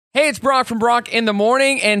Hey, it's Brock from Brock in the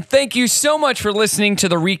Morning, and thank you so much for listening to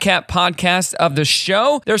the recap podcast of the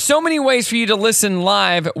show. There's so many ways for you to listen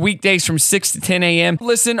live weekdays from 6 to 10 a.m.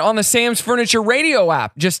 Listen on the Sam's Furniture Radio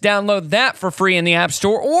app. Just download that for free in the App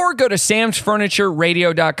Store or go to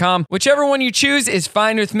samsfurnitureradio.com. Whichever one you choose is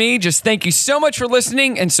fine with me. Just thank you so much for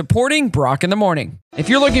listening and supporting Brock in the Morning. If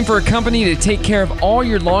you're looking for a company to take care of all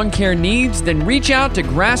your lawn care needs, then reach out to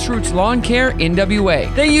Grassroots Lawn Care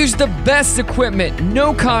NWA. They use the best equipment,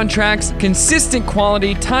 no contracts, consistent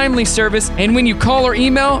quality, timely service, and when you call or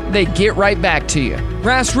email, they get right back to you.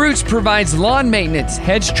 Grassroots provides lawn maintenance,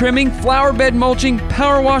 hedge trimming, flower bed mulching,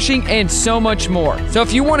 power washing, and so much more. So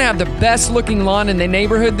if you want to have the best looking lawn in the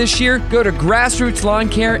neighborhood this year, go to Grassroots Lawn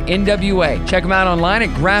Care NWA. Check them out online at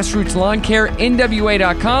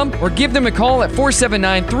grassrootslawncarenwa.com or give them a call at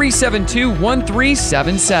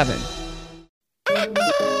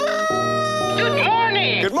 479-372-1377. Good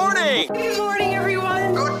morning! Good morning! Good morning,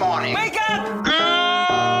 everyone! Good morning! Wake up! Good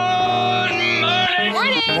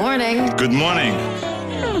morning! Morning! Good morning.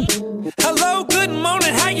 Hello, good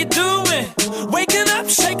morning, how you doing? Waking up,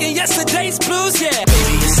 shaking yesterday's blues, yeah.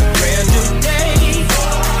 Baby, it's a brand new day.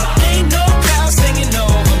 Ain't no clouds hanging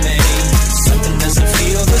over me. Something doesn't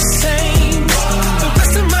feel the same. The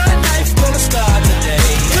rest of my life gonna start today.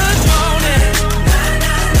 Good morning.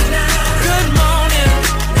 Good morning.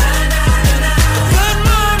 Good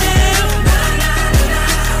morning.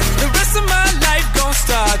 The rest of my life gonna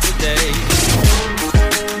start today.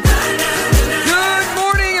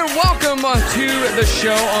 To the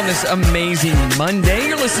show on this amazing Monday.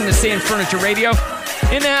 You're listening to Sam's Furniture Radio.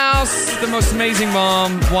 In the house, the most amazing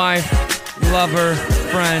mom, wife, lover,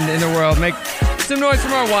 friend in the world. Make some noise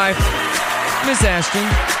from our wife, Miss Ashton.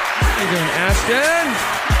 How you doing, Ashton?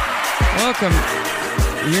 Welcome.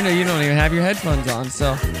 You don't even have your headphones on,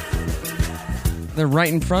 so they're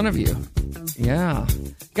right in front of you. Yeah.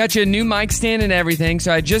 Got you a new mic stand and everything.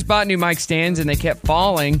 So I just bought new mic stands and they kept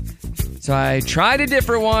falling. So I tried a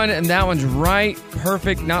different one, and that one's right,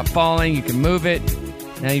 perfect, not falling. You can move it.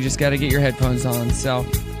 Now you just got to get your headphones on. So,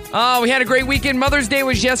 we had a great weekend. Mother's Day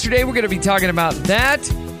was yesterday. We're going to be talking about that.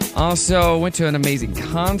 Also, went to an amazing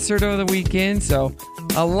concert over the weekend. So,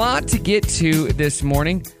 a lot to get to this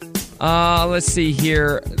morning. Let's see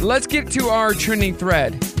here. Let's get to our trending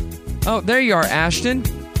thread. Oh, there you are, Ashton.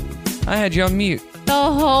 I had you on mute. The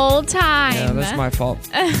whole time. Yeah, that's my fault.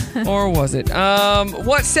 Or was it?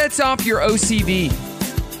 What sets off your OCD?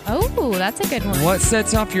 Oh, that's a good one. What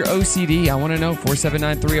sets off your OCD? I want to know.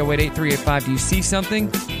 479-308-8385. Do you see something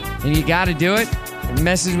and you got to do it? It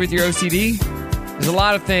messes with your OCD? There's a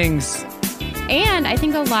lot of things. And I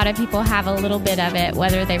think a lot of people have a little bit of it,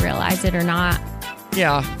 whether they realize it or not.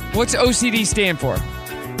 Yeah. What's OCD stand for?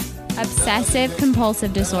 Obsessive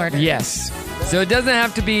compulsive disorder. Yes. So it doesn't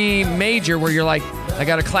have to be major where you're like, I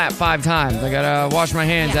got to clap 5 times. I got to wash my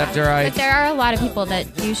hands after I... But there are a lot of people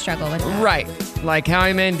that do struggle with that. Right. Like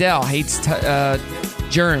Howie Mandel hates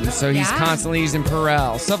germs, so he's constantly using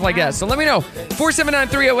Purell. Stuff like that. So let me know.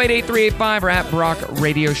 479-308-8385 or at Brock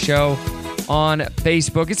Radio Show on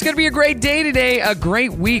Facebook. It's going to be a great day today. A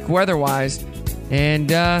great week weather-wise. And,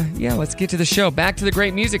 let's get to the show. Back to the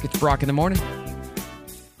great music. It's Brock in the Morning.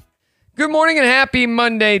 Good morning and happy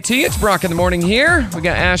Monday to you. It's Brock in the Morning here. We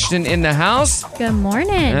got Ashton in the house. Good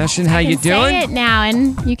morning. Ashton, how you doing? Say it now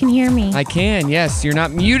and you can hear me. I can, yes. You're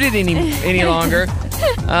not muted any longer.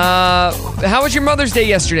 How was your Mother's Day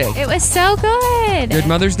yesterday? It was so good. Good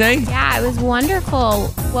Mother's Day? Yeah, it was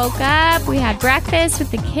wonderful. Woke up, we had breakfast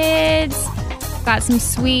with the kids. Got some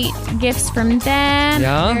sweet gifts from them.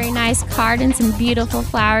 Yeah. Very nice card and some beautiful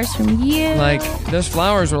flowers from you. Like, those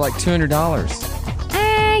flowers were like $200.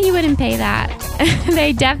 You wouldn't pay that.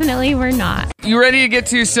 They definitely were not. You ready to get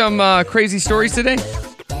to some crazy stories today?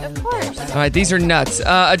 Of course. All right, these are nuts.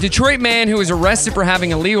 A Detroit man who was arrested for having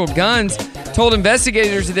illegal guns told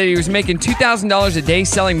investigators that he was making $2,000 a day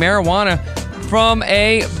selling marijuana from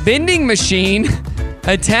a vending machine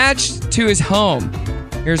attached to his home.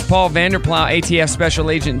 Here's Paul Vanderplow, ATF Special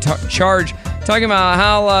Agent in charge, talking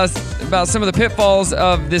about about some of the pitfalls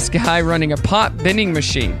of this guy running a pot vending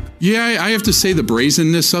machine. Yeah, I have to say the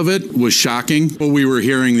brazenness of it was shocking. What we were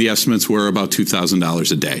hearing, the estimates were about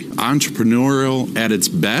 $2,000 a day. Entrepreneurial at its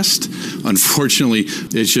best. Unfortunately,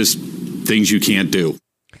 it's just things you can't do.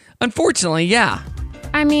 Unfortunately, yeah.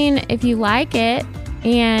 I mean, if you like it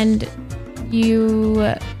and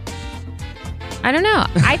you... I don't know.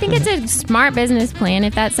 I think it's a smart business plan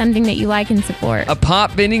if that's something that you like and support. A pot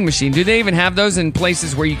vending machine. Do they even have those in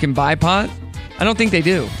places where you can buy pot? I don't think they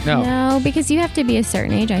do. No. No, because you have to be a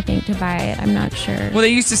certain age, I think, to buy it. I'm not sure. Well, they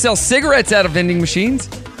used to sell cigarettes out of vending machines.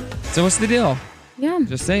 So what's the deal? Yeah.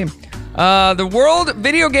 Just saying. The World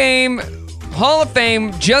Video Game Hall of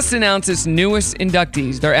Fame just announced its newest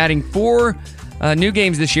inductees. They're adding 4 new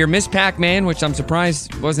games this year. Miss Pac-Man, which I'm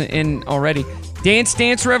surprised wasn't in already. Dance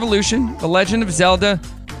Dance Revolution, The Legend of Zelda,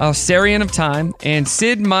 Ocarina of Time, and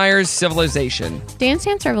Sid Meier's Civilization. Dance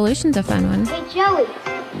Dance Revolution's a fun one. Hey, Joey,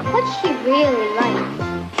 what's she really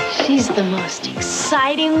like? She's the most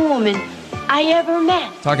exciting woman I ever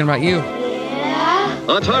met. Talking about you.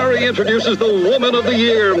 Atari introduces the Woman of the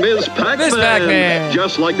Year, Ms. Pac-Man. Ms. Pac-Man.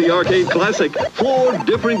 Just like the arcade classic, 4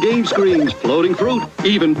 different game screens, floating fruit,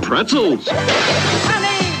 even pretzels.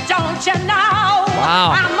 Honey, don't you know?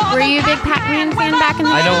 Wow. Were you a big Pac-Man fan back in the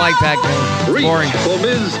day? I don't like Pac-Man. Reach Boring. for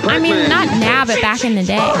Ms. Pac-Man. I mean, not now, but back in the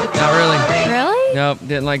day. Not really. Really? Nope.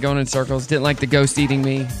 Didn't like going in circles. Didn't like the ghost eating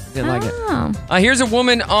me. Didn't like it. Oh. Here's a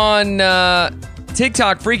woman on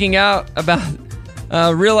TikTok freaking out about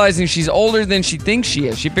realizing she's older than she thinks she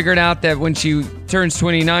is. She figured out that when she turns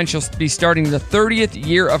 29, she'll be starting the 30th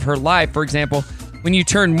year of her life. For example, when you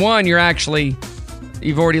turn 1,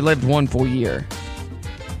 you've already lived 1 full year.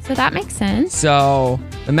 So that makes sense. So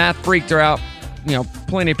the math freaked her out. You know,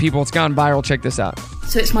 plenty of people. It's gone viral. Check this out.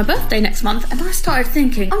 So it's my birthday next month, and I started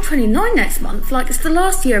thinking, I'm 29 next month, like it's the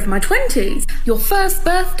last year of my 20s. Your first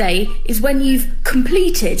birthday is when you've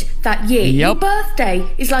completed that year. Yep. Your birthday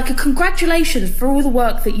is like a congratulations for all the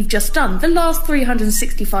work that you've just done, the last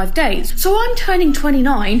 365 days. So I'm turning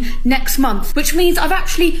 29 next month, which means I've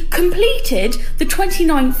actually completed the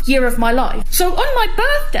 29th year of my life. So on my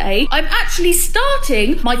birthday, I'm actually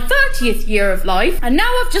starting my 30th year of life, and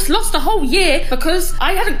now I've just lost a whole year because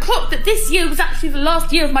I hadn't clocked that this year was actually the last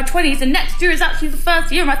year of my 20s and next year is actually the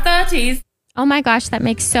first year of my 30s. Oh my gosh, that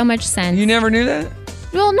makes so much sense. You never knew that?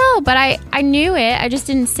 Well, no, but I knew it. I just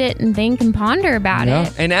didn't sit and think and ponder about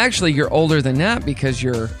it. And actually, you're older than that because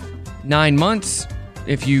you're 9 months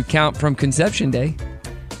if you count from conception day.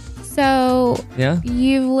 So Yeah.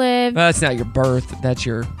 you've lived... Well, that's not your birth. That's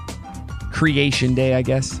your creation day, I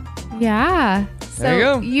guess. Yeah. So There you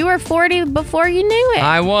go. you were 40 before you knew it.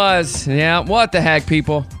 I was. Yeah. What the heck,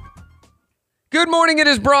 people? Good morning. It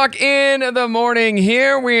is Brock in the morning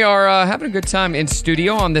here. We are having a good time in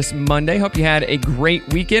studio on this Monday. Hope you had a great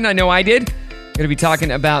weekend. I know I did. Going to be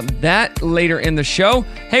talking about that later in the show.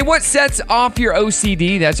 Hey, what sets off your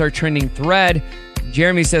OCD? That's our trending thread.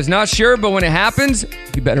 Jeremy says, not sure, but when it happens,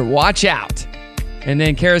 you better watch out. And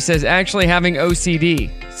then Kara says, actually having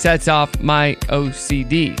OCD sets off my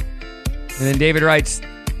OCD. And then David writes,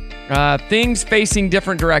 things facing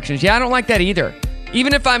different directions. Yeah, I don't like that either.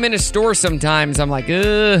 Even if I'm in a store sometimes, I'm like,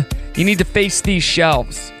 you need to face these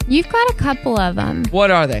shelves. You've got a couple of them. What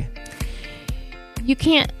are they? You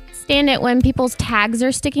can't stand it when people's tags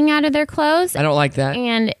are sticking out of their clothes. I don't like that.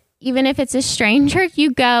 And even if it's a stranger,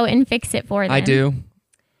 you go and fix it for them. I do.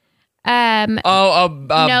 No.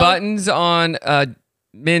 Buttons on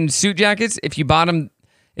men's suit jackets. If you button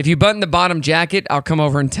the bottom jacket, I'll come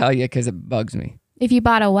over and tell you because it bugs me. If you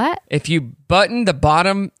bought a what? If you button the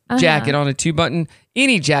bottom jacket on a 2-button,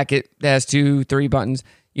 any jacket that has 2-3 buttons,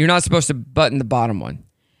 you're not supposed to button the bottom one.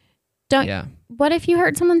 Yeah. What if you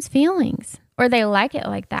hurt someone's feelings or they like it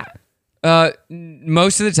like that?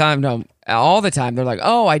 Most of the time, no. All the time, they're like,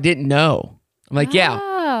 "Oh, I didn't know." I'm like, "Yeah."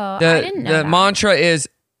 Oh, I didn't know The that. mantra is,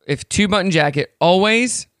 if 2-button jacket,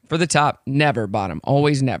 always for the top, never bottom,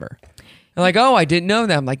 always never. They're like, "Oh, I didn't know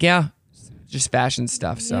that." I'm like, "Yeah, just fashion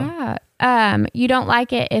stuff." So Yeah. You don't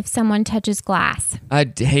like it if someone touches glass. I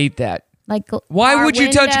hate that. Like Why car would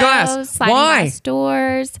you touch glass? windows, sliding Why? glass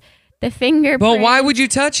doors, the fingerprint. But why would you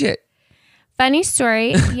touch it? Funny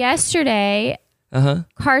story. Yesterday,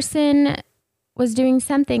 Carson was doing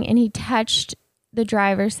something and he touched the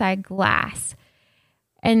driver's side glass.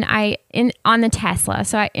 And on the Tesla.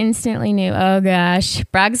 So I instantly knew, oh gosh,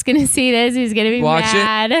 Brock's going to see this. He's going to be Watch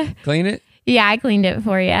mad. it. Clean it. Yeah, I cleaned it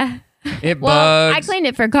for you. It Well, bugs I cleaned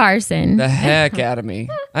it for Carson. the heck out of me.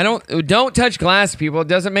 Don't touch glass, people. It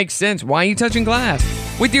doesn't make sense. Why are you touching glass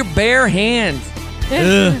with your bare hands?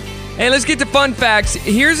 Ugh. Hey, let's get to fun facts.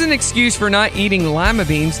 Here's an excuse for not eating lima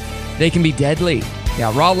beans. They can be deadly.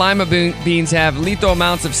 Yeah, raw lima beans have lethal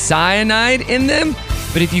amounts of cyanide in them,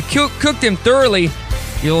 but if you cook them thoroughly,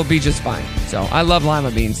 you'll be just fine. So I love lima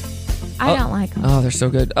beans. I don't like them. Oh, they're so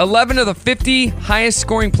good. 11 of the 50 highest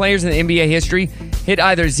scoring players in the NBA history hit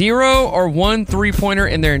either 0 or 1 3-pointer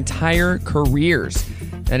in their entire careers.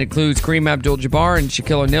 That includes Kareem Abdul-Jabbar and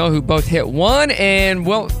Shaquille O'Neal, who both hit 1, and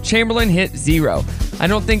Wilt Chamberlain hit 0. I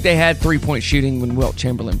don't think they had 3-point shooting when Wilt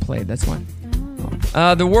Chamberlain played. That's why.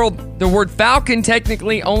 The word falcon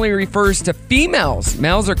technically only refers to females.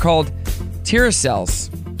 Males are called pterocels.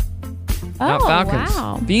 Not falcons.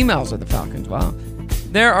 Wow. Females are the falcons. Wow.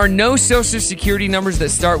 There are no social security numbers that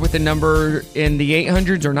start with the number in the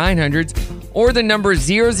 800s or 900s or the number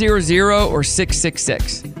 000 or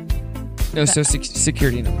 666. No social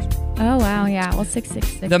security numbers. Oh, wow. Yeah. Well,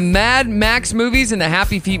 666. The Mad Max movies and the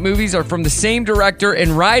Happy Feet movies are from the same director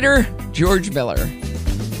and writer, George Miller.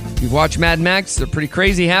 If you've watched Mad Max, they're pretty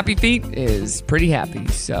crazy. Happy Feet is pretty happy.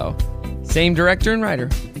 So, same director and writer.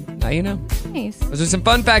 Now you know. Nice. Those are some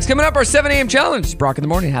fun facts. Coming up, our 7 a.m. challenge. Brock in the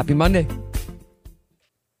morning. Happy Monday.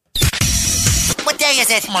 What day is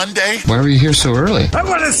it? Monday. Why were you here so early? I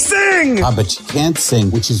want to sing! But you can't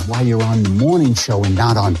sing, which is why you're on the morning show and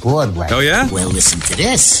not on Broadway. Oh, yeah? Well, listen to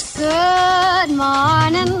this. Good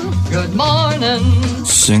morning. Good morning.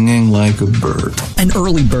 Singing like a bird. An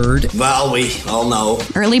early bird. Well, we all know.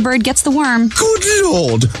 Early bird gets the worm. Good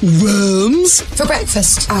Lord. Worms? For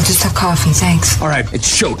breakfast. I'll just have coffee, thanks. All right,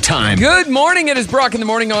 it's showtime. Good morning. It is Brock in the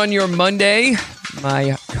morning on your Monday.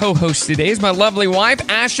 My co-host today is my lovely wife,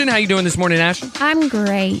 Ashton. How you doing this morning, Ashton? I'm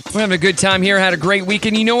great. We're having a good time here. Had a great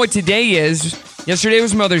weekend. You know what today is? Yesterday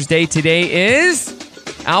was Mother's Day. Today is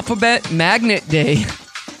Alphabet Magnet Day.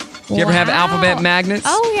 Did you ever have alphabet magnets?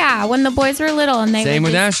 Oh, yeah. When the boys were little and they Same would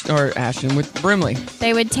with just, Ashton with Brimley.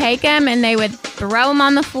 They would take them and they would throw them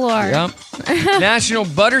on the floor. Yep. National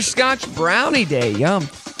Butterscotch Brownie Day. Yum.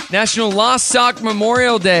 National Lost Sock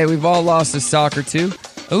Memorial Day. We've all lost a sock or two.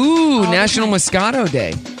 Ooh, National Moscato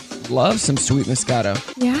Day. Love some sweet Moscato.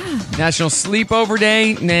 Yeah. National Sleepover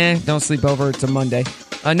Day. Nah, don't sleep over. It's a Monday.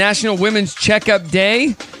 National Women's Checkup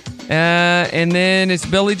Day. And then it's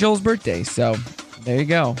Billy Joel's birthday. So there you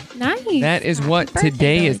go. Nice. That is what Happy birthday,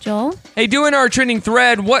 today Billy is. Joel. Hey, doing our trending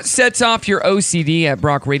thread, what sets off your OCD at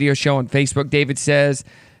Brock Radio Show on Facebook? David says,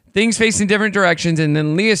 things facing different directions. And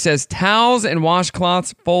then Leah says, towels and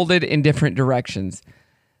washcloths folded in different directions.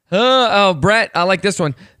 Brett, I like this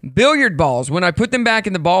one. Billiard balls. When I put them back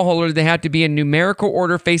in the ball holder, they have to be in numerical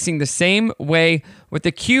order facing the same way with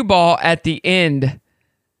the cue ball at the end.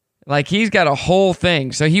 Like he's got a whole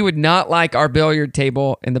thing. So he would not like our billiard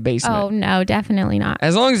table in the basement. Oh, no, definitely not.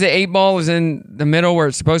 As long as the 8 ball is in the middle where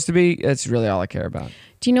it's supposed to be, that's really all I care about.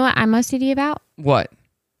 Do you know what I'm OCD about? What?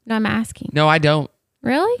 No, I'm asking. No, I don't.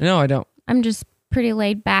 Really? No, I don't. I'm just pretty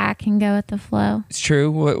laid back and go with the flow. It's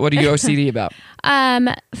true. What are you OCD about?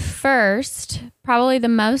 First, probably the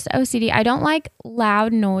most OCD. I don't like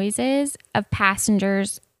loud noises of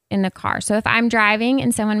passengers in the car. So if I'm driving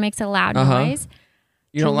and someone makes a loud noise,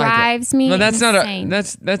 you don't drives like it. me No, that's insane.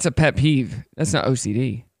 that's a pet peeve. That's not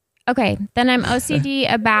OCD. Okay, then I'm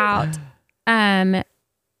OCD about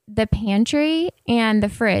the pantry and the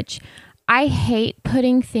fridge. I hate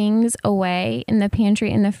putting things away in the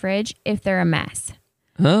pantry and the fridge if they're a mess.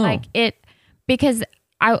 Oh. Like because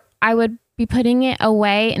I would be putting it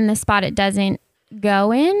away in the spot it doesn't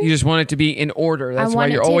go in. You just want it to be in order. That's why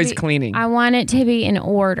you're always cleaning. I want it to be in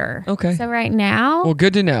order. Okay. So right now, Well,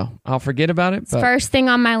 good to know. I'll forget about it. But first thing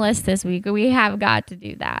on my list this week, we have got to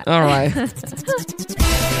do that. all right.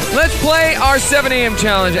 Let's play our 7 a.m.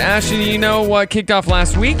 challenge. Ashton, you know what kicked off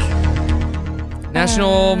last week?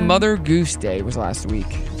 National Mother Goose Day was last week.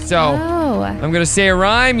 So I'm going to say a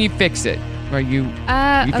rhyme. You fix it. Or you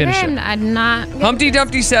finish it. I'm not. Humpty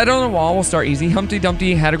Dumpty sat on the wall. We'll start easy. Humpty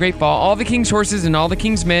Dumpty had a great fall. All the king's horses and all the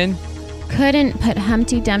king's men. Couldn't put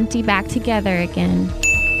Humpty Dumpty back together again.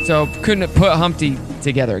 So couldn't put Humpty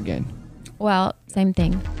together again. Well, same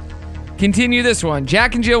thing. Continue this one.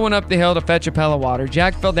 Jack and Jill went up the hill to fetch a pail of water.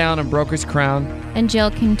 Jack fell down and broke his crown. And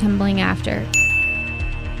Jill came tumbling after.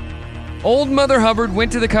 Old Mother Hubbard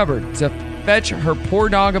went to the cupboard to fetch her poor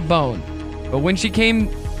dog a bone. But when she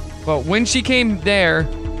came there,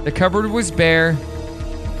 the cupboard was bare.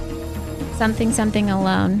 Something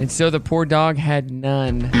alone. And so the poor dog had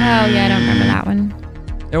none. Oh, yeah, I don't remember that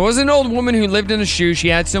one. There was an old woman who lived in a shoe. She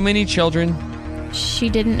had so many children. She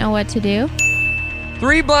didn't know what to do.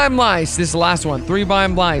 3 blind mice. This is the last one. 3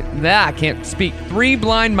 blind mice. I can't speak. 3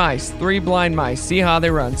 blind mice. 3 blind mice. See how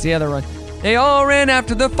they run. See how they run. They all ran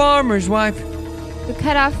after the farmer's wife. We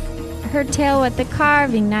cut off her tail with the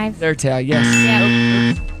carving knife. Their tail, yes.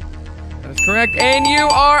 Yep. That is correct. And you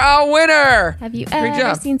are our winner. Have you Great ever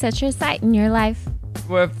job. seen such a sight in your life?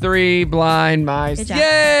 With 3 blind mice. Good job.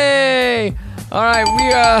 Yay! All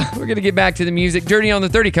right, we're going to get back to the music. Dirty on the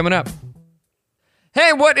 30 coming up.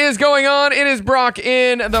 Hey, what is going on? It is Brock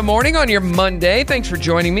in the morning on your Monday. Thanks for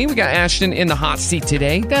joining me. We got Ashton in the hot seat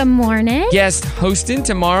today. Good morning. Guest hosting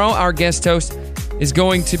tomorrow. Our guest host is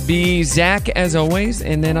going to be Zach, as always.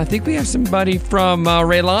 And then I think we have somebody from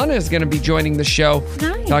Raylana is going to be joining the show.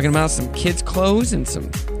 Nice. Talking about some kids' clothes and some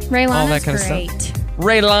all that kind of great. stuff.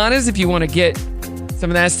 Raylana's, if you want to get some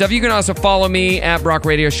of that stuff. You can also follow me at Brock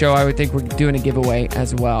Radio Show. I would think we're doing a giveaway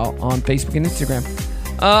as well on Facebook and Instagram.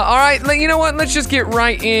 All right, you know what? Let's just get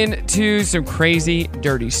right into some crazy,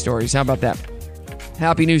 dirty stories. How about that?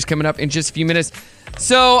 Happy news coming up in just a few minutes.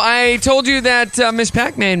 So I told you that Miss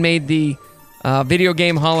Pac-Man made the Video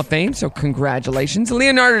Game Hall of Fame, so congratulations.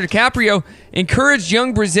 Leonardo DiCaprio encouraged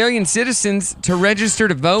young Brazilian citizens to register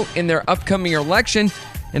to vote in their upcoming election,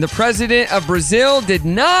 and the president of Brazil did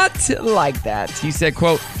not like that. He said,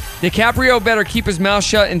 quote, DiCaprio better keep his mouth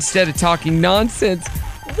shut instead of talking nonsense.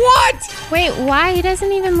 What? Wait, why? He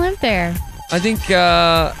doesn't even live there. I think,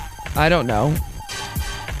 I don't know.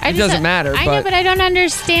 It doesn't matter. I know, but I don't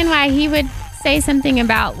understand why he would say something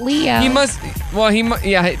about Leo. He must,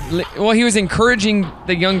 he was encouraging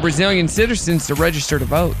the young Brazilian citizens to register to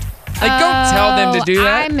vote. Like, don't tell them to do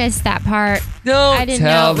that. I missed that part. Don't I didn't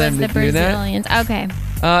tell know it was them the to do that. Brazilians. Okay.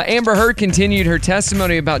 Amber Heard continued her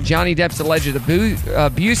testimony about Johnny Depp's alleged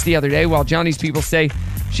abuse the other day. While Johnny's people say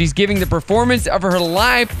she's giving the performance of her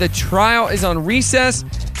life, the trial is on recess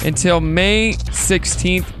until May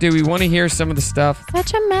 16th. Do we want to hear some of the stuff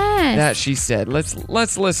Such a mess that she said?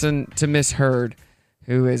 Let's listen to Miss Heard,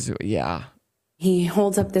 who is, He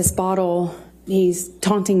holds up this bottle. He's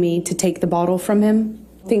taunting me to take the bottle from him.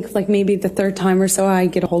 I think like maybe the third time or so I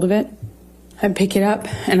get a hold of it. I pick it up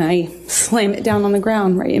and I slam it down on the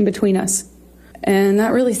ground right in between us. And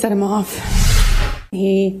that really set him off.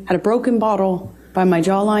 He had a broken bottle by my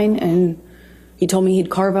jawline and he told me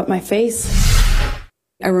he'd carve up my face.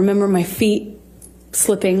 I remember my feet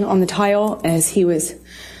slipping on the tile as he was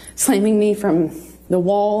slamming me from the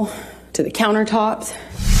wall to the countertops.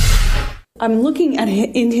 I'm looking at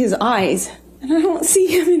it in his eyes and I don't see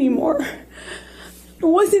him anymore. It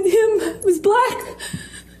wasn't him, it was black.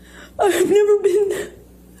 I've never been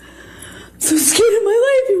so scared in my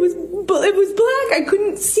life. It was black. I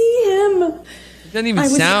couldn't see him. It doesn't even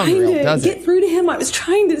sound real, does it? I was trying to get through to him. I was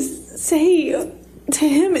trying to say to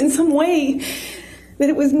him in some way that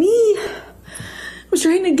it was me. I was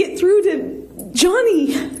trying to get through to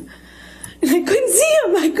Johnny. And I couldn't see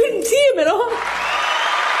him. I couldn't see him at all.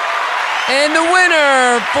 And the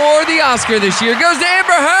winner for the Oscar this year goes to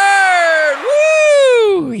Amber Heard.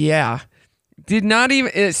 Woo! Yeah. Did not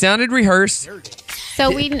even, it sounded rehearsed. So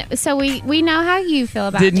we know how you feel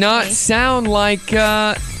about it. Did not sound like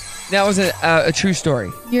that was a true story.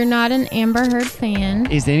 You're not an Amber Heard fan.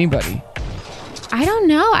 Is anybody? I don't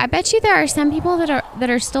know. I bet you there are some people that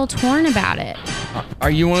are still torn about it.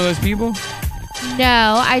 Are you one of those people?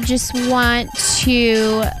 No, I just want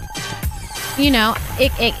to,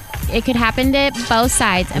 it could happen to both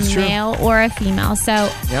sides, a male or a female. So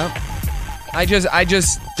yep. I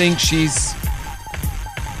just think she's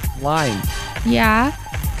lying. Yeah.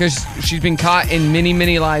 Because she's been caught in many,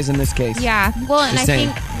 many lies in this case. Yeah. Well, and I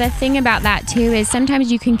think the thing about that too is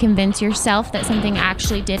sometimes you can convince yourself that something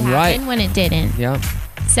actually did happen when it didn't. Yeah.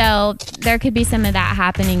 So there could be some of that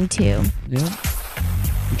happening too. Yeah.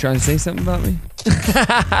 You trying to say something about me?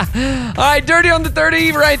 All right, Dirty on the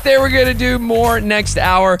 30 right there. We're going to do more next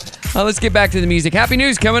hour. Let's get back to the music. Happy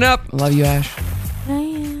news coming up. Love you, Ash.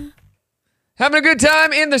 Having a good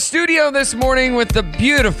time in the studio this morning with the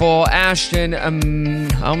beautiful Ashton,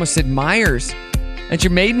 I almost said Myers. That's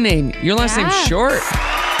your maiden name. Your last name's short.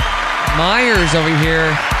 Myers over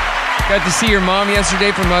here. Got to see your mom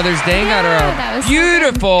yesterday for Mother's Day. Got her a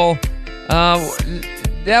beautiful,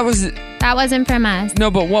 that wasn't from us.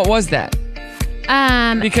 No, but what was that?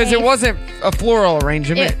 Because it wasn't a floral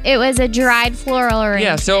arrangement. It was a dried floral arrangement.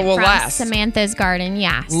 Yeah, so it will from last. Samantha's Garden,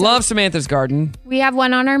 yeah. So love Samantha's Garden. We have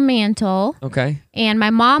one on our mantle. Okay. And my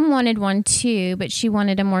mom wanted one too, but she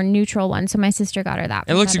wanted a more neutral one, so my sister got her that.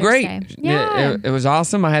 It looks great. Yeah. It was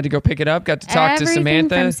awesome. I had to go pick it up. Got to talk to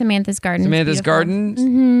Samantha. From Samantha's Garden. Samantha's Garden.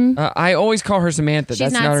 Mm-hmm. I always call her Samantha. She's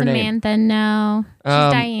That's not her Samantha, name. no. She's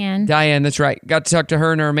Diane. Diane, that's right. Got to talk to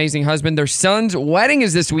her and her amazing husband. Their son's wedding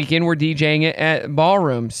is this weekend. We're DJing it at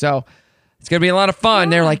Ballroom. So it's going to be a lot of fun.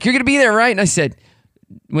 They're like, you're going to be there, right? And I said,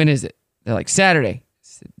 when is it? They're like, Saturday. I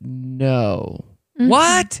said, no. Mm-hmm.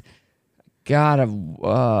 What? Got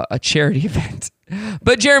a charity event.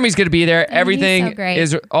 But Jeremy's going to be there. Everything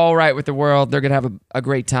is all right with the world. They're going to have a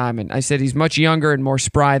great time. And I said he's much younger and more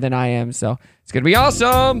spry than I am. So it's going to be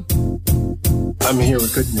awesome. I'm here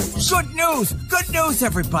with good news. Good news! Good news,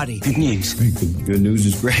 everybody! Good news. Good news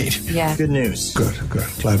is great. Yeah. Good news. Good.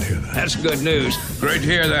 Glad to hear that. That's good news. Great to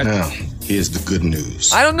hear that. Now, here's the good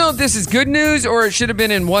news. I don't know if this is good news or it should have been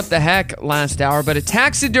in What the Heck last hour, but a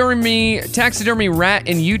taxidermy rat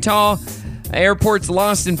in Utah Airport's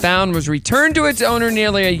Lost and Found was returned to its owner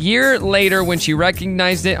nearly a year later when she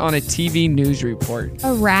recognized it on a TV news report.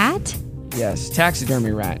 A rat? Yes,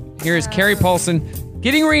 taxidermy rat. Here is Carrie Paulson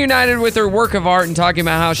Getting reunited with her work of art and talking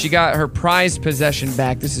about how she got her prized possession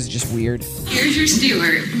back. This is just weird. Here's your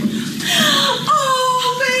Stewart.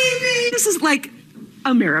 Oh, baby. This is like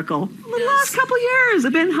a miracle. The last couple years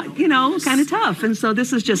have been, kind of tough. And so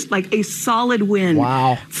this is just like a solid win.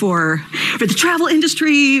 Wow. For the travel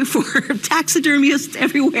industry, for taxidermists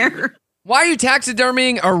everywhere. Why are you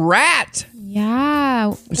taxidermying a rat? Yeah.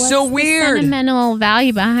 What's so the weird. Sentimental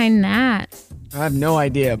value behind that? I have no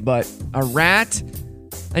idea, but a rat?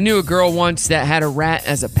 I knew a girl once that had a rat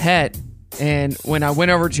as a pet, and when I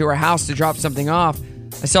went over to her house to drop something off,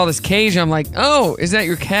 I saw this cage, and I'm like, oh, is that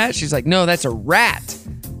your cat? She's like, no, that's a rat.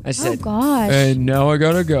 I said, oh, gosh. And now I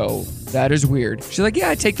gotta go. That is weird. She's like, yeah,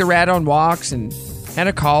 I take the rat on walks and had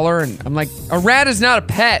a collar, and I'm like, a rat is not a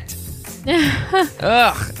pet.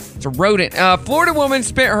 Ugh, it's a rodent. Florida woman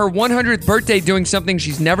spent her 100th birthday doing something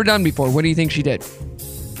she's never done before. What do you think she did?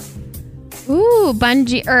 Ooh,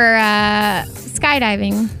 bungee or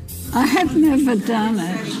skydiving. I have never done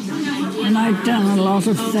it. And I've done a lot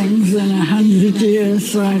of things in 100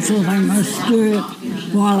 years, so I thought I must do it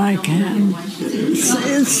while I can.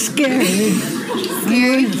 It's scary.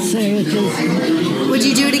 I wouldn't say it isn't. Would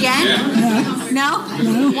you do it again? No.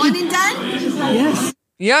 No? One and done? Yes.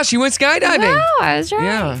 Yeah, she went skydiving. Wow, I was right.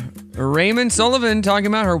 Yeah. Raymond Sullivan talking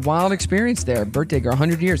about her wild experience there. Birthday girl,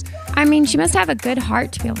 100 years. I mean, she must have a good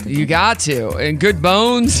heart to be able to do You got to. And good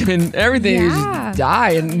bones and everything. You just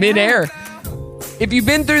die in midair. If you've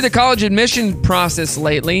been through the college admission process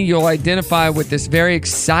lately, you'll identify with this very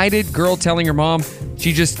excited girl telling her mom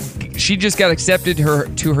she just got accepted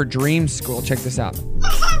to her dream school. Check this out. Mom,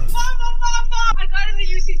 I got into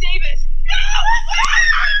UC Davis.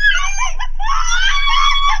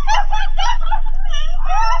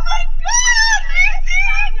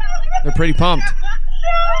 They're pretty pumped. That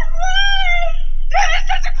is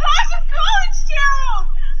such a classic college town.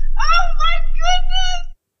 Oh my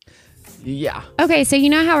goodness. Yeah. Okay, so you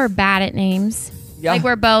know how we're bad at names? Yeah. Like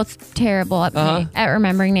we're both terrible at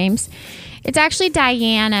remembering names. It's actually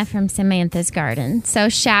Diana from Samantha's Garden. So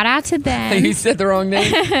shout out to them. You said the wrong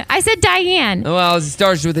name? I said Diane. Well, it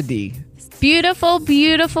starts with a D. Beautiful,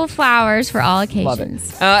 beautiful flowers for all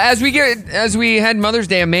occasions. As we had Mother's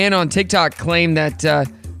Day, a man on TikTok claimed that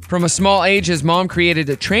from a small age, his mom created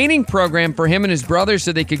a training program for him and his brother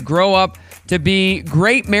so they could grow up to be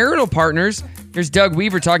great marital partners. Here's Doug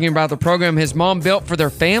Weaver talking about the program his mom built for their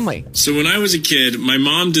family. So when I was a kid, my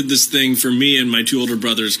mom did this thing for me and my two older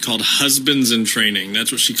brothers called Husbands in Training.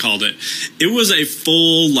 That's what she called it. It was a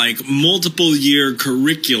full, multiple year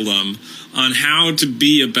curriculum on how to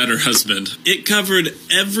be a better husband. It covered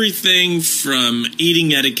everything from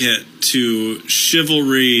eating etiquette to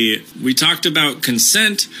chivalry. We talked about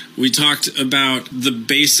consent. We talked about the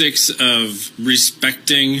basics of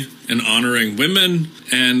respecting and honoring women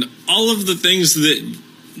and all of the things that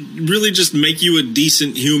really just make you a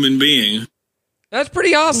decent human being. That's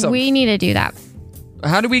pretty awesome. We need to do that.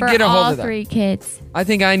 How do we for get a hold all of that? 3 kids. I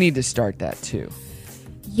think I need to start that too.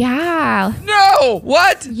 Yeah. No!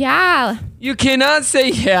 What? Yeah. You cannot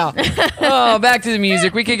say yeah. Oh, back to the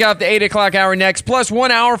music. We kick off the 8 o'clock hour next. Plus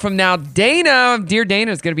 1 hour from now, Dear Dana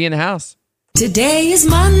is going to be in the house. Today is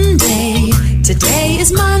Monday. Today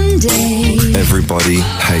is Monday. Everybody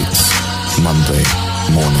hates Monday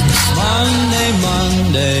mornings.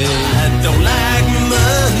 Monday. I don't like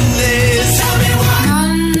Mondays. Tell me why.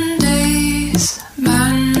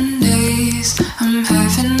 Mondays. I'm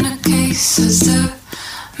having a case of the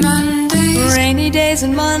Mondays. Rainy days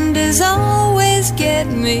and Mondays always get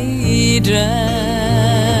me down.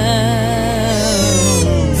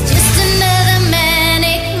 Just another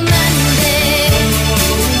manic Monday.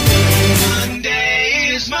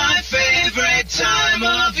 Monday is my favorite time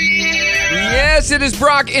of year. Yes, it is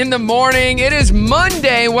Brock in the morning. It is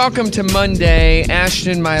Monday. Welcome to Monday.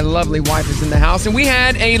 Ashton, my lovely wife, is in the house, and we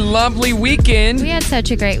had a lovely weekend. We had such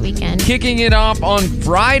a great weekend. Kicking it off on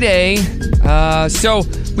Friday. So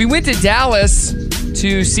we went to Dallas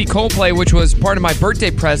to see Coldplay, which was part of my birthday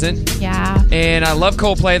present. Yeah. And I love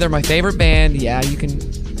Coldplay. They're my favorite band. Yeah, you can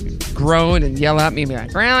groan and yell at me and be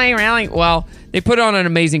like, really, really? Well, they put on an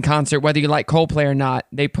amazing concert, whether you like Coldplay or not.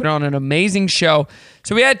 They put on an amazing show.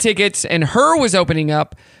 So we had tickets, and Her was opening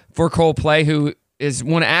up for Coldplay, who is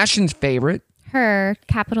one of Ashton's favorite. Her,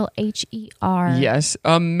 capital H-E-R. Yes.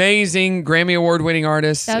 Amazing Grammy Award-winning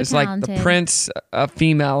artist. So it's talented. like the Prince of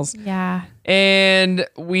females. Yeah. And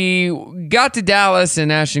we got to Dallas, and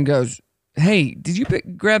Ashton goes, hey, did you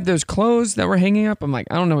grab those clothes that were hanging up? I'm like,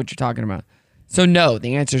 I don't know what you're talking about. So no,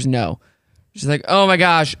 the answer is no. She's like, oh my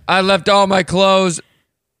gosh, I left all my clothes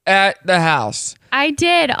at the house. I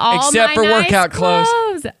did. All except my for nice workout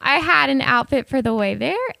clothes. clothes. I had an outfit for the way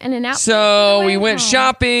there and an outfit for So the way we went home.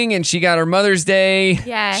 shopping, and she got her Mother's Day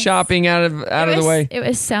Yes. shopping out of the way. It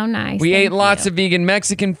was so nice. We ate lots of vegan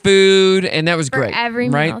Mexican food, and that was for great. every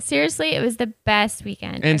right? meal. Seriously, it was the best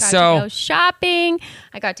weekend. And I got so- to go shopping.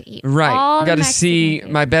 I got to eat Right. all I got the to see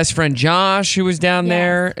my best friend Josh, who was down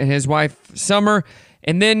there, and his wife Summer.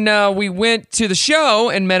 And then we went to the show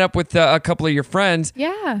and met up with a couple of your friends.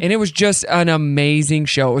 Yeah. And it was just an amazing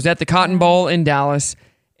show. It was at the Cotton Bowl in Dallas.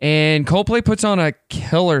 And Coldplay puts on a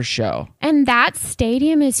killer show. And that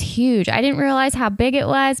stadium is huge. I didn't realize how big it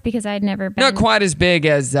was because I'd never been. Not quite as big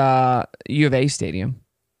as U of A Stadium.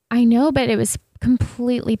 I know, but it was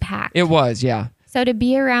completely packed. It was, yeah. So to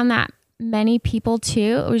be around that many people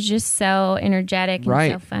too, it was just so energetic and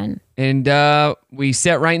Right. so fun. And we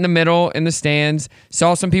sat right in the middle in the stands.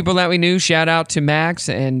 Saw some people that we knew. Shout out to Max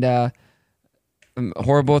and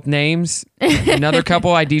horrible with names. Another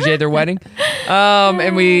couple, I DJ'd their wedding.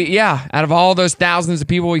 And we, out of all those thousands of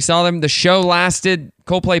people, we saw them. The show lasted,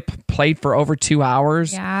 Coldplay played for over 2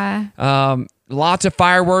 hours. Yeah. Lots of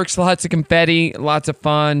fireworks, lots of confetti, lots of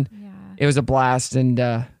fun. Yeah. It was a blast. And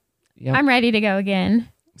I'm ready to go again.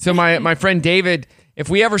 So my friend David, if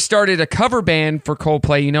we ever started a cover band for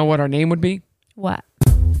Coldplay, you know what our name would be? What?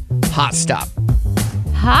 Hot Stop.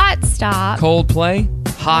 Hot Stop. Coldplay,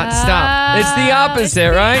 Hot Stop. It's the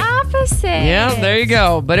opposite, right? Opposite. Yeah, there you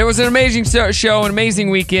go. But it was an amazing show, an amazing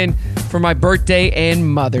weekend for my birthday and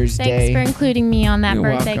Mother's Day. Thanks for including me on that You're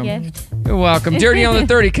birthday welcome. gift. You're welcome. Dirty on the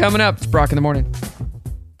 30 coming up. It's Brock in the morning.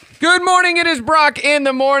 Good morning. It is Brock in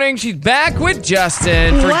the morning. She's back with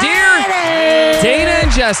Justin for dear Dana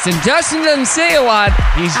and Justin. Justin doesn't say a lot.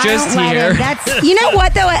 He's just here. You know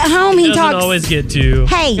what, though? At home, he doesn't talks. always get to.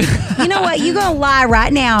 Hey, you know what? You're going to lie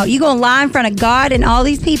right now. You're going to lie in front of God and all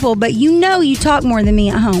these people, but you know you talk more than me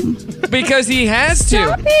at home. Because he has to.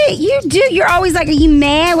 Stop it. You do. You're always like, are you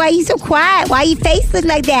mad? Why are you so quiet? Why your face look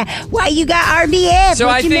like that? Why you got RBF? So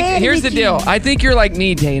What I you think, mad here's the with deal. you? I think you're like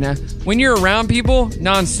me, Dana. When you're around people,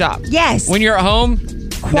 nonstop. Yes. When you're at home,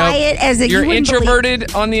 Quiet nope. as a You're you wouldn't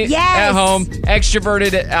introverted on the Yes. at home,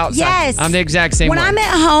 extroverted outside. Yes. I'm the exact same When way. I'm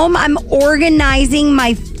at home, I'm organizing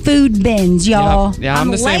my food bins, y'all. Yeah, I'm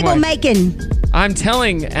the same label way. making. I'm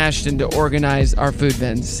telling Ashton to organize our food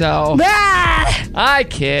bins. So Ah! I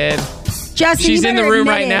kid. Justin, She's you in the better room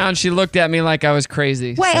admit right it. now, and she looked at me like I was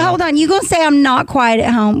crazy. Wait, so. hold on. You gonna say I'm not quiet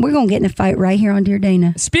at home? We're gonna get in a fight right here on Dear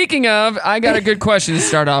Dana. Speaking of, I got a good question to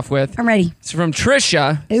start off with. I'm ready. It's from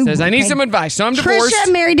Trisha. It Ooh, says, I need okay. some advice. So I'm divorced.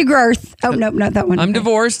 Trisha married to Girth. Oh, nope, not that one. I'm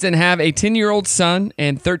divorced and have a 10-year-old son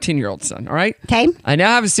and 13-year-old son, all right? Okay. I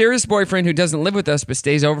now have a serious boyfriend who doesn't live with us but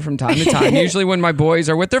stays over from time to time, usually when my boys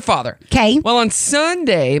are with their father. Okay. Well, on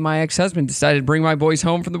Sunday, my ex-husband decided to bring my boys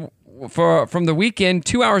home from the weekend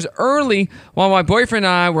 2 hours early while my boyfriend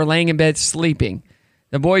and I were laying in bed sleeping.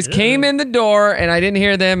 The boys came in the door and I didn't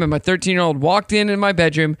hear them, and my 13-year-old walked in my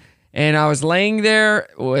bedroom, and I was laying there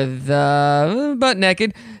with butt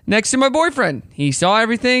naked next to my boyfriend. He saw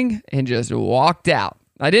everything and just walked out.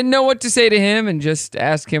 I didn't know what to say to him and just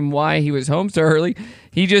asked him why he was home so early.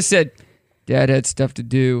 He just said, Dad had stuff to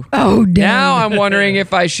do. Oh, damn. Now I'm wondering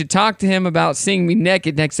if I should talk to him about seeing me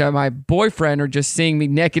naked next to my boyfriend or just seeing me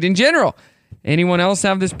naked in general. Anyone else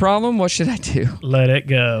have this problem? What should I do? Let it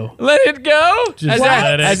go. Let it go?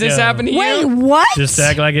 Has this happened to you? Wait, what? Just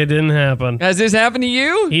act like it didn't happen. Has this happened to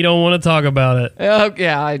you? He don't want to talk about it. Oh,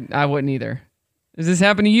 yeah, I wouldn't either. Does this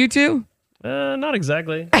happen to you too? Not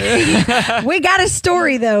exactly. We got a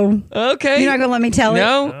story though. Okay. You're not going to let me tell it?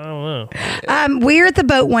 No. I don't know. We were at the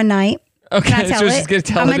boat one night. Okay, Can I tell so it? she's gonna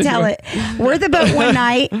tell I'm it gonna tell anyway. it. We're at the boat one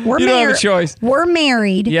night. We're You don't have a married. choice. We're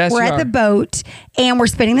married. Yes, we're you at are. the boat, and we're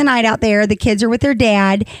spending the night out there. The kids are with their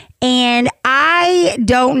dad, and I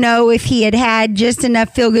don't know if he had just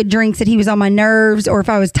enough feel good drinks that he was on my nerves, or if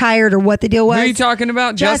I was tired, or what the deal was. Who are you talking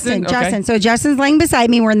about? Justin? Okay. Justin. So Justin's laying beside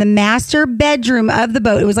me. We're in the master bedroom of the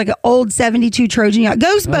boat. It was like an old 72 Trojan yacht.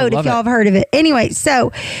 Ghost Oh, boat, if love y'all it. have heard of it. Anyway,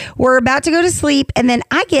 so we're about to go to sleep, and then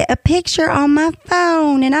I get a picture on my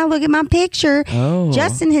phone, and I look at my picture. Oh.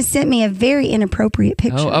 Justin has sent me a very inappropriate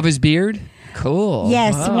picture. Oh, of his beard? Cool.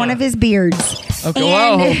 Yes, Wow. one of his beards.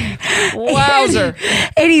 Okay, And- Wowzer.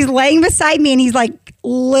 And he's laying beside me, and he's like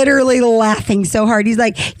literally laughing so hard. He's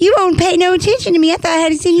like, "You won't pay no attention to me. I thought I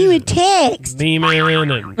had to send you a text." Beaming and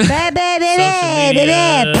Ba, ba, ba, ba, ba,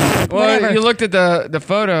 ba. Well, Whatever. you looked at the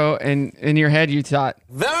photo, and in your head you thought,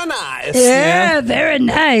 very nice. Yeah, very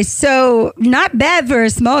nice. So not bad for a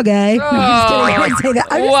small guy. No, I'm just kidding. I wouldn't say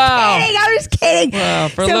that. Wow. I'm just kidding. wow,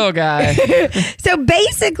 for a So- little guy. So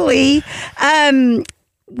basically,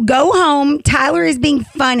 go home. Tyler is being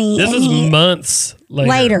funny. This and is months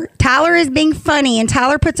later. Tyler is being funny, and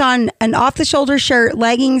Tyler puts on an off-the-shoulder shirt,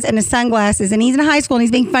 leggings, and his sunglasses, and he's in high school, and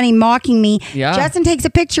he's being funny, mocking me. Yeah. Justin takes a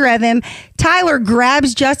picture of him. Tyler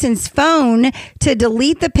grabs Justin's phone to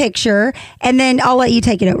delete the picture, and then I'll let you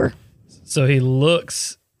take it over. So he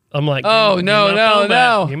looks. I'm like, Oh, give no, my no, phone back.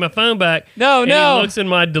 no. Give my phone back. No, and no. He looks in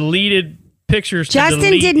my deleted pictures. to Justin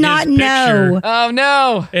delete did his not picture. know. Oh,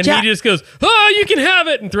 no. And he just goes, "Oh, you can have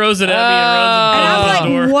it," and throws it at me and runs And I and was closes the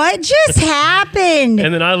door. like, what just happened?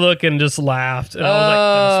 And then I look and just laughed. And I was like,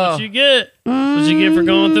 that's what you get. That's what you get for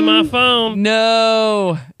going through my phone.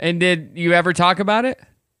 No. And did you ever talk about it?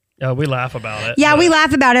 Oh, we laugh about it. Yeah, we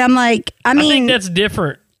laugh about it. I'm like, I think mean, that's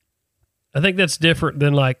different. I think that's different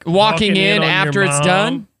than like Walking in on after your it's mom.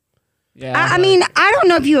 done? Yeah. I mean, I don't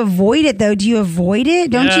know if you avoid it though. Do you avoid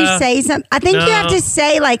it? Don't you Yeah. say something? I think you have No. to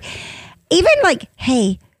say like, even like,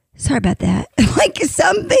 hey, sorry about that. Like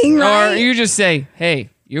something, right? Or you just say, hey,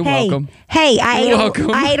 you're Hey, welcome. Hey, I You're ate,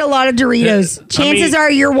 welcome. I ate a lot of Doritos. Chances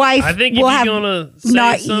are your wife I think will if have you're gonna say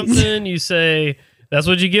not eaten. something, you say that's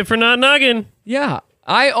what you get for not nugging. Yeah.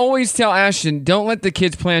 I always tell Ashton, don't let the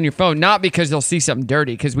kids play on your phone. Not because they'll see something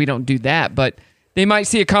dirty, because we don't do that, but they might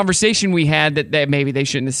see a conversation we had that maybe they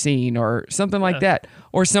shouldn't have seen or something like that.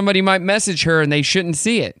 Or somebody might message her and they shouldn't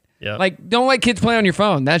see it. Yeah. Like, don't let kids play on your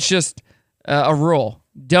phone. That's just a rule.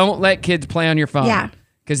 Don't let kids play on your phone. Yeah.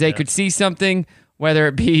 Because they could see something, whether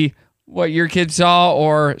it be what your kids saw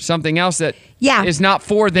or something else that is not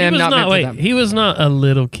for them, not meant for them. He was not a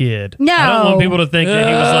little kid. No. I don't want people to think that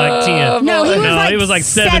he was like 10. No, he was like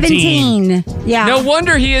 17. Yeah. No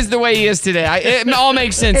wonder he is the way he is today. It all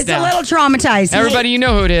makes sense It's now. a little traumatized. Everybody, you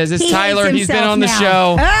know who it is. It's he hates Tyler. He's been himself on the now.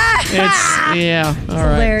 show. Ah! Yeah. All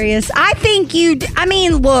right. Hilarious. I think I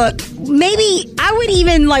mean, look, maybe I would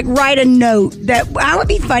even like write a note that I would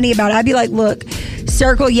be funny about it. I'd be like, look,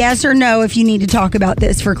 circle yes or no if you need to talk about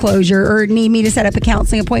this for closure or need me to set up a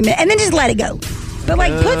counseling appointment, and then just let it go. But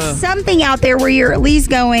like put something out there where you're at least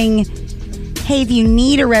going, hey, if you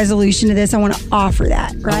need a resolution to this, I want to offer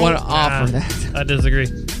that, right? I want to offer that. I disagree.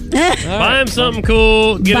 Buy him something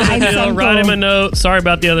cool. Get Buy him a him deal. something Write him cool. a note. Sorry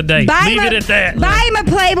about the other day. Leave it at that. Buy him a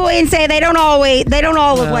Playboy and say they don't all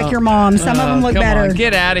look like your mom. Some of them look come better. on,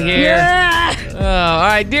 get out of here. Yeah. All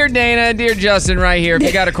right, dear Dana, dear Justin, right here. If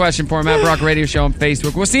you got a question for him, at Brock Radio Show on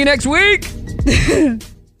Facebook. We'll see you next week.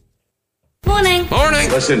 Morning. Morning.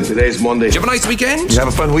 Listen, today's Monday. Did you have a nice weekend? You have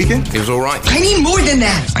a fun weekend? It was all right. I need more than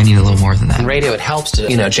that. I need a little more than that. In radio, it helps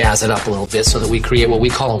to, jazz it up a little bit so that we create what we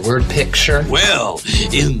call a word picture. Well,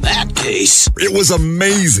 in that case, it was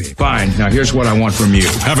amazing. Fine. Now here's what I want from you.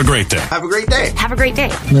 Have a great day. Have a great day. Have a great day.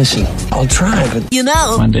 Listen, I'll try, but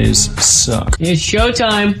Mondays suck. It's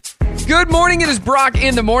showtime. Good morning. It is Brock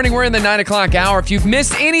in the morning. We're in the 9 o'clock hour. If you've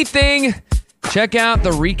missed anything, check out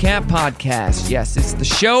the Recap Podcast. Yes, it's the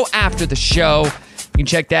show after the show. You can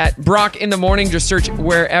check that. Brock in the morning. Just search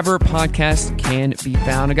wherever podcasts can be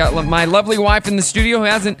found. I got my lovely wife in the studio who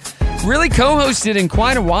hasn't really co-hosted in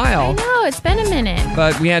quite a while. No, it's been a minute.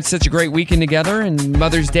 But we had such a great weekend together and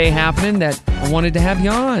Mother's Day happening that I wanted to have you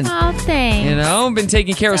on. Oh, thanks. You know, been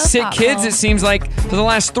taking care of So sick thoughtful. kids, it seems like, for the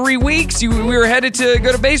last 3 weeks. We were headed to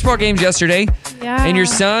go to baseball games yesterday. Yeah. And your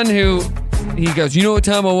son, he goes, you know what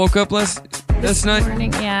time I woke up last night?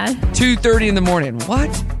 Morning, yeah. 2:30 in the morning. What?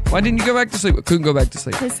 Why didn't you go back to sleep? I couldn't go back to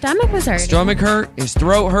sleep. His stomach was hurting. Stomach hurt, his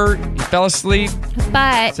throat hurt, he fell asleep.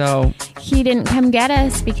 But So, he didn't come get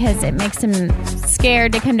us because it makes him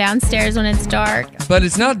scared to come downstairs when it's dark. but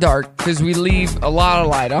it's not dark because we leave a lot of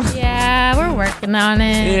light on. Yeah, we're working on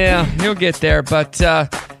it. Yeah, he'll get there. But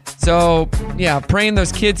praying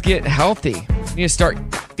those kids get healthy. You need to start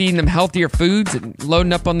feeding them healthier foods and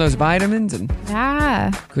loading up on those vitamins and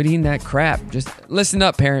Yeah. quit eating that crap. Just listen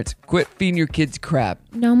up, parents. Quit feeding your kids crap.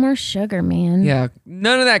 No more sugar, man. Yeah,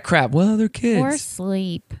 none of that crap. Well, they're kids. More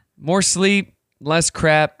sleep. More sleep, less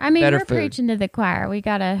crap, I mean, better we're food. preaching to the choir. We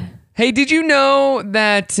gotta. Hey, did you know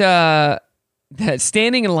that that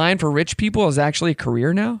standing in line for rich people is actually a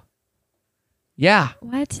career now? Yeah.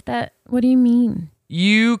 What? What do you mean?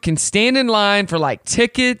 You can stand in line for like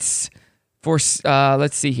tickets for,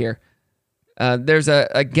 let's see here. There's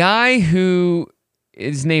a guy who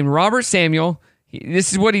is named Robert Samuel.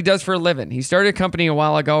 This is what he does for a living. He started a company a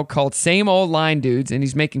while ago called Same Old Line Dudes, and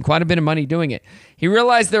he's making quite a bit of money doing it. He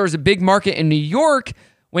realized there was a big market in New York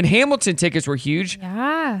when Hamilton tickets were huge.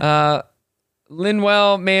 Yeah.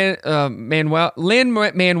 Lin-Manuel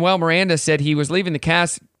Miranda said he was leaving the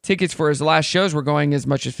cast. Tickets for his last shows were going as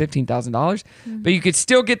much as $15,000, but you could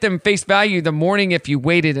still get them face value the morning if you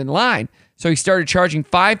waited in line. So he started charging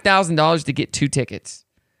 $5,000 to get 2 tickets.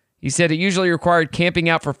 He said it usually required camping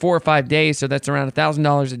out for 4 or 5 days, so that's around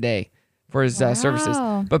 $1,000 a day for his services.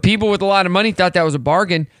 But people with a lot of money thought that was a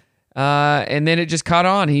bargain, and then it just caught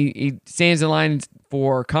on. He stands in line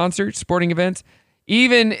for concerts, sporting events,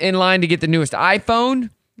 even in line to get the newest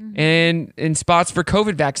iPhone and in spots for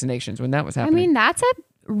COVID vaccinations when that was happening. I mean, that's a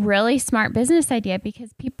really smart business idea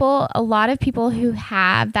because a lot of people who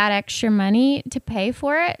have that extra money to pay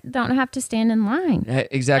for it don't have to stand in line.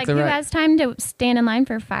 Exactly right. Who has time to stand in line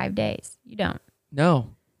for 5 days? You don't.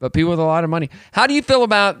 No, but people with a lot of money. How do you feel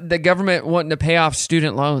about the government wanting to pay off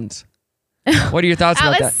student loans? What are your thoughts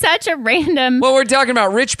about that? That was such a random... Well, we're talking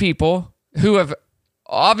about rich people who have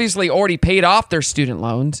obviously already paid off their student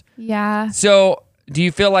loans. Yeah. So do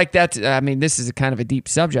you feel like that's... I mean, this is a kind of a deep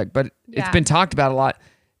subject, but it's been talked about a lot.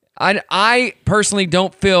 I personally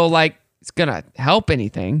don't feel like it's going to help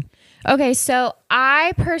anything. Okay, so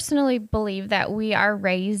I personally believe that we are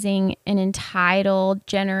raising an entitled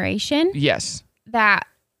generation. Yes. That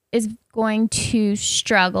is going to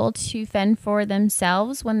struggle to fend for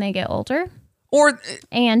themselves when they get older.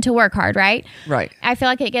 And to work hard, right? Right. I feel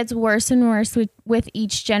like it gets worse and worse with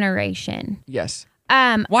each generation. Yes.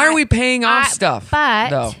 Why are we paying off stuff?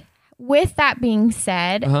 But with that being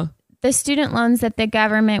said, the student loans that the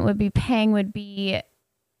government would be paying would be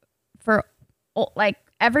for like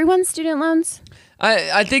everyone's student loans.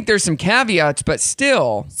 I think there's some caveats, but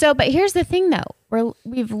still. But here's the thing though.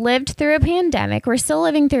 We've lived through a pandemic. We're still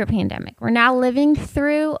living through a pandemic. We're now living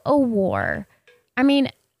through a war. I mean,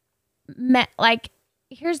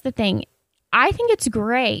 here's the thing. I think it's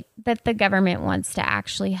great that the government wants to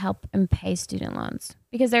actually help and pay student loans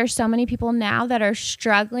because there are so many people now that are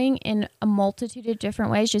struggling in a multitude of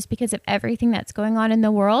different ways just because of everything that's going on in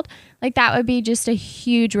the world. Like that would be just a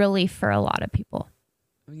huge relief for a lot of people.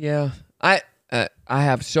 Yeah. I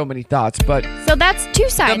have so many thoughts, but... So that's two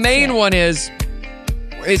sides. The main one is,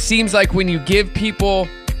 it seems like when you give people,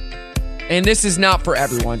 and this is not for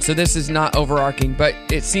everyone, so this is not overarching, but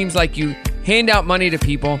it seems like you hand out money to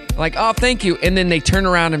people, like, oh, thank you, and then they turn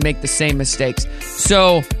around and make the same mistakes.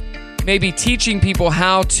 So maybe teaching people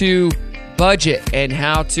how to budget and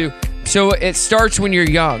how to... So it starts when you're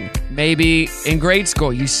young. Maybe in grade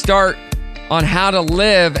school, you start on how to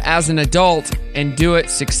live as an adult and do it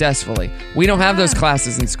successfully. We don't have those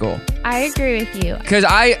classes in school. I agree with you. Because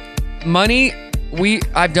I've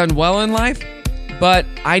done well in life, but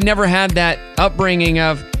I never had that upbringing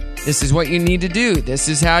of, this is what you need to do. This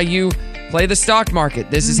is how you play the stock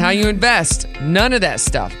market. This is how you invest. None of that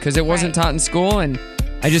stuff, because it wasn't taught in school, and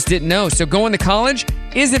I just didn't know. So going to college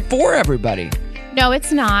isn't for everybody. No,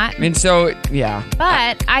 it's not. And so, yeah.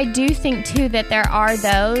 But I do think, too, that there are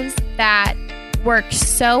those that work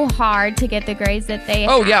so hard to get the grades that they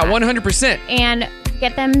have. Yeah, 100%. And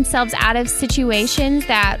get themselves out of situations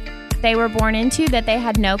that they were born into that they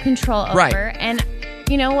had no control over. Right. And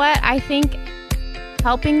you know what? I think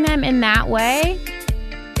helping them in that way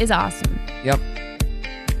is awesome. Yep.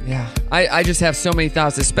 Yeah. I just have so many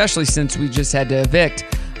thoughts, especially since we just had to evict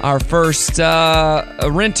our first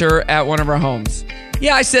renter at one of our homes.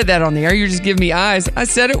 Yeah, I said that on the air. You're just giving me eyes. I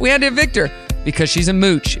said it. We had to evict her because she's a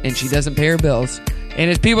mooch and she doesn't pay her bills. And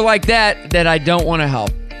it's people like that I don't want to help.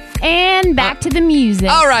 And back to the music.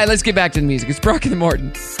 All right, let's get back to the music. It's Brock in the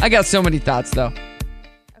Morning. I got so many thoughts, though.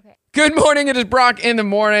 Okay. Good morning. It is Brock in the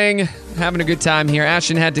Morning. Having a good time here.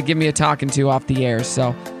 Ashton had to give me a talking to off the air,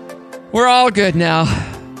 so we're all good now.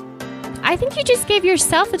 I think you just gave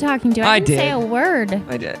yourself a talking to. I didn't say a word.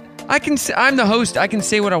 I did. I'm the host. I can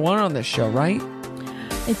say what I want on this show, right?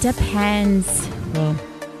 It depends. Well,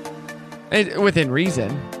 within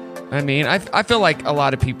reason. I mean, I feel like a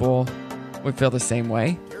lot of people would feel the same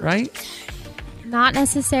way, right? Not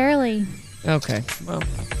necessarily. Okay, well.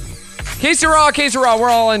 Que sera, we're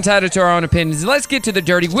all entitled to our own opinions. Let's get to the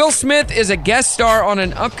dirty. Will Smith is a guest star on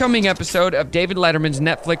an upcoming episode of David Letterman's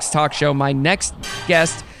Netflix talk show. My next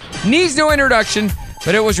guest needs no introduction,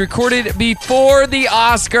 but it was recorded before the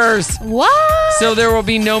Oscars. What? So there will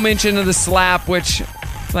be no mention of the slap, which,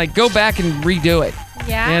 like, go back and redo it.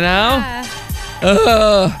 Yeah. You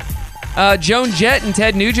know? Joan Jett and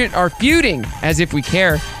Ted Nugent are feuding, as if we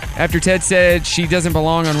care, after Ted said she doesn't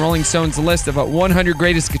belong on Rolling Stone's list of 100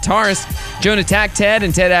 greatest guitarists. Joan attacked Ted,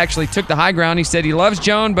 and Ted actually took the high ground. He said he loves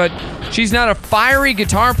Joan, but she's not a fiery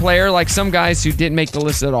guitar player like some guys who didn't make the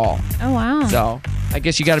list at all. Oh, wow. So I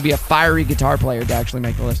guess you got to be a fiery guitar player to actually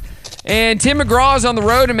make the list. And Tim McGraw is on the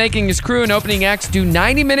road and making his crew and opening acts do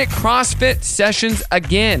 90-minute CrossFit sessions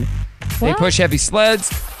again. They push heavy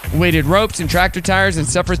sleds, weighted ropes and tractor tires, and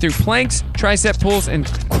suffer through planks, tricep pulls, and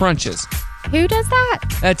crunches. Who does that?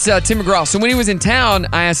 That's Tim McGraw. So when he was in town,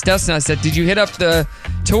 I asked Dustin, I said, did you hit up the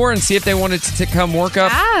tour and see if they wanted to come work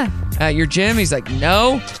up at your gym? He's like,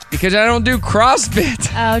 no, because I don't do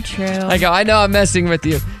CrossFit. Oh, true. I go, I know I'm messing with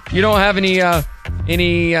you. You don't have any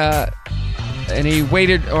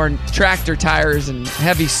weighted or tractor tires and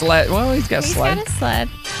heavy sled. Well, he's got a sled. He's got a sled.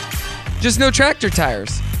 Just no tractor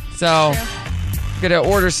tires. So gonna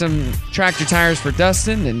order some tractor tires for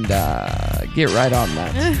Dustin and get right on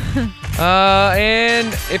that. And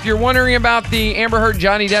if you're wondering about the Amber Heard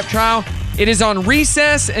Johnny Depp trial, it is on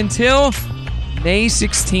recess until May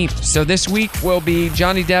 16th. So this week will be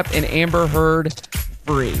Johnny Depp and Amber Heard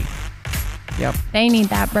free. Yep. They need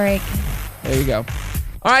that break. There you go.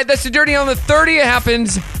 All right, that's the Dirty on the 30. It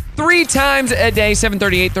happens 3 times a day,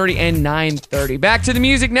 7:30, 8:30, and 9:30. Back to the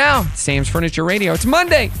music now. Sam's Furniture Radio. It's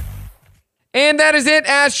Monday. And that is it,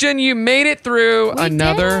 Ashton. You made it through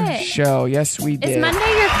another show. Yes, we did. Is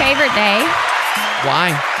Monday your favorite day?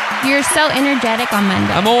 Why? You're so energetic on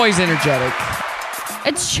Monday. I'm always energetic.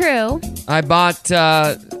 It's true. I bought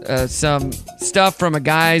some stuff from a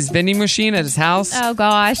guy's vending machine at his house. Oh,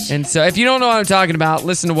 gosh. And so if you don't know what I'm talking about,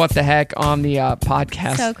 listen to What the Heck on the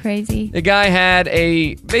podcast. So crazy. The guy had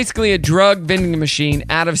basically a drug vending machine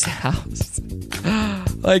out of his house.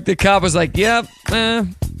 Like the cop was like, yep,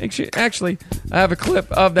 actually, I have a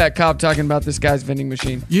clip of that cop talking about this guy's vending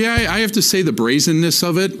machine. Yeah, I have to say the brazenness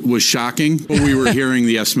of it was shocking. But we were hearing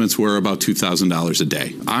the estimates were about $2,000 a day.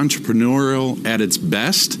 Entrepreneurial at its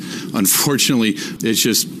best. Unfortunately, it's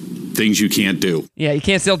just things you can't do. Yeah, you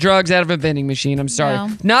can't sell drugs out of a vending machine. I'm sorry. No.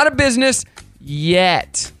 Not a business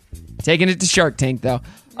yet. Taking it to Shark Tank, though.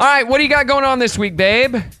 All right, what do you got going on this week,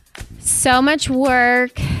 babe? So much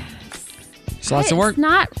work. Just lots of work.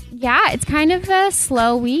 It's kind of a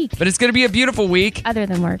slow week. But it's going to be a beautiful week. Other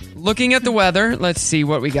than work. Looking at the weather, let's see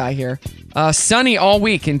what we got here. Sunny all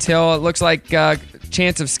week until it looks like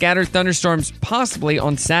chance of scattered thunderstorms possibly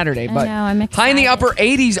on Saturday. But I'm excited. high in the upper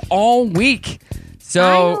 80s all week.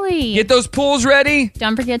 So Finally. Get those pools ready.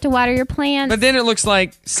 Don't forget to water your plants. But then it looks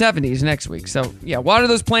like 70s next week. So yeah, water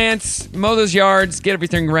those plants, mow those yards, get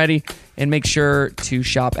everything ready, and make sure to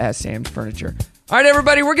shop at Sam's Furniture. All right,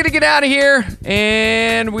 everybody, we're going to get out of here,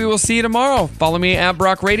 and we will see you tomorrow. Follow me at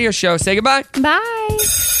Brock Radio Show. Say goodbye. Bye.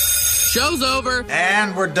 Show's over.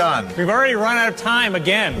 And we're done. We've already run out of time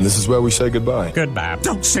again. And this is where we say goodbye. Goodbye.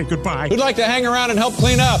 Don't say goodbye. Who'd like to hang around and help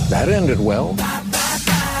clean up? That ended well.